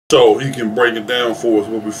so he can break it down for us.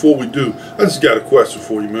 But before we do, I just got a question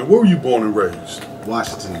for you, man. Where were you born and raised?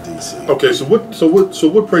 Washington, D.C. Okay, so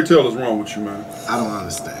what pray tell is wrong with you, man? I don't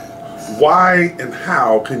understand. Why and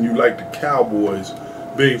how can you like the Cowboys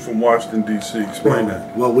being from Washington, D.C.? Explain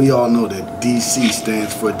that. Well, we all know that D.C.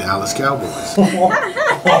 stands for Dallas Cowboys.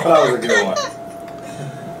 That was a good one.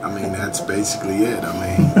 I mean, that's basically it.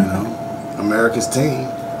 I mean, you know, America's team.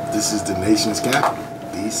 This is the nation's capital.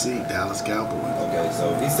 D.C., Dallas Cowboys. Okay,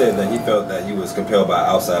 so he said that he felt that he was compelled by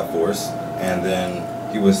outside force, and then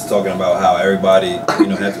he was talking about how everybody, you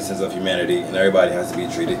know, has a sense of humanity, and everybody has to be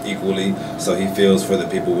treated equally. So he feels for the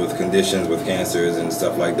people with conditions, with cancers and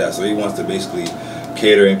stuff like that. So he wants to basically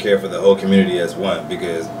cater and care for the whole community as one.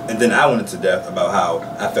 Because, and then I went into depth about how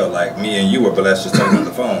I felt like me and you were blessed just talking on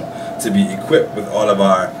the phone to be equipped with all of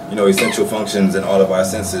our, you know, essential functions and all of our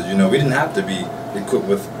senses. You know, we didn't have to be equipped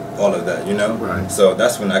with all of that, you know? Right. So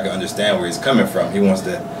that's when I can understand where he's coming from. He wants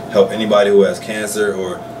to help anybody who has cancer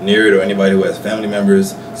or near it, or anybody who has family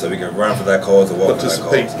members, so we can run for that cause or walk for that cause.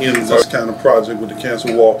 Participate in this kind of project with the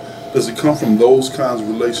Cancer Walk. Does it come from those kinds of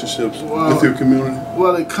relationships with your community?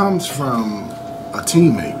 Well, it comes from a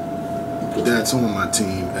teammate that's on my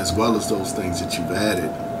team, as well as those things that you've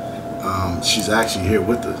added. She's actually here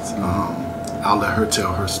with us. I'll let her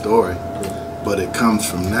tell her story, but it comes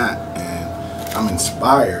from that, and I'm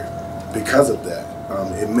inspired because of that.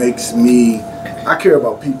 It makes me, I care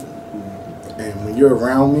about people, and when you're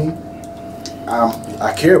around me,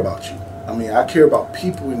 I care about you. I mean, I care about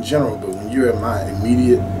people in general, but when you're in my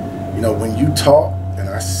immediate, you know, when you talk and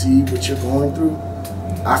I see what you're going through,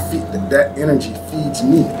 I feel that energy feeds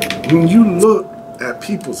me. When you look at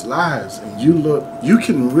people's lives and you look, you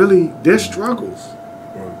can really, their struggles.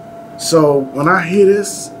 So when I hear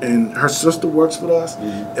this, and her sister works with us,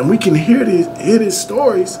 and we can hear these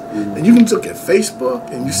stories, and you can look at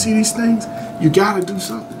Facebook and you see these things, you gotta do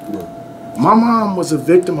something. My mom was a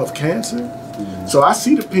victim of cancer, so I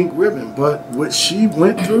see the pink ribbon, but what she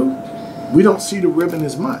went through, we don't see the ribbon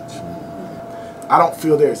as much. I don't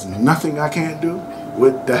feel there's nothing I can't do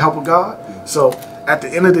with the help of God. So at the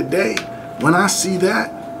end of the day, when I see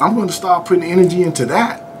that, I'm going to start putting energy into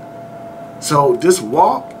that. So this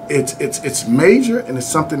walk, it's major, and it's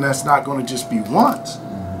something that's not going to just be once.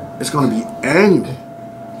 It's going to be annual,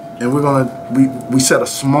 and we set a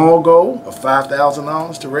small goal of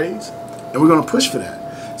 $5,000 to raise, and we're going to push for that.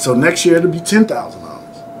 So next year it'll be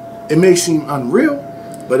 $10,000. It may seem unreal,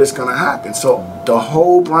 but it's going to happen. So the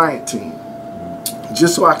whole BRYANT team,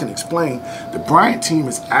 just so I can explain, the BRYANT team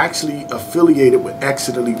is actually affiliated with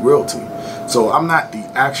Exeter Elite Realty. So I'm not the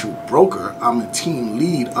actual broker, I'm a team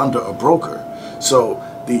lead under a broker. So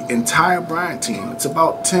the entire BRYANT team, it's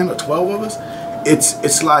about 10 or 12 of us,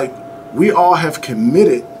 it's like we all have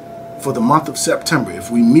committed for the month of September. If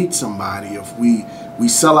we meet somebody, if we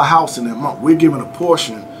sell a house in that month, we're giving a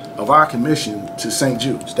portion of our commission to St.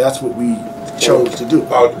 Jude's. That's what we chose to do.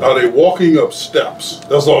 Are they walking up steps?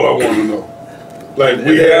 That's all I want to know. Like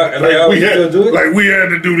we had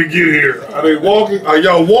to do to get here. Are they walking? Are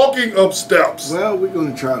y'all walking up steps? Well, we're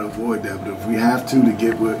going to try to avoid that, but if we have to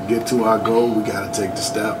get to our goal, we got to take the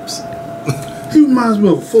steps. He reminds me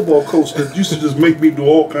of a football coach that used to just make me do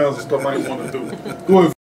all kinds of stuff I didn't want to do. Go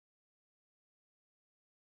ahead.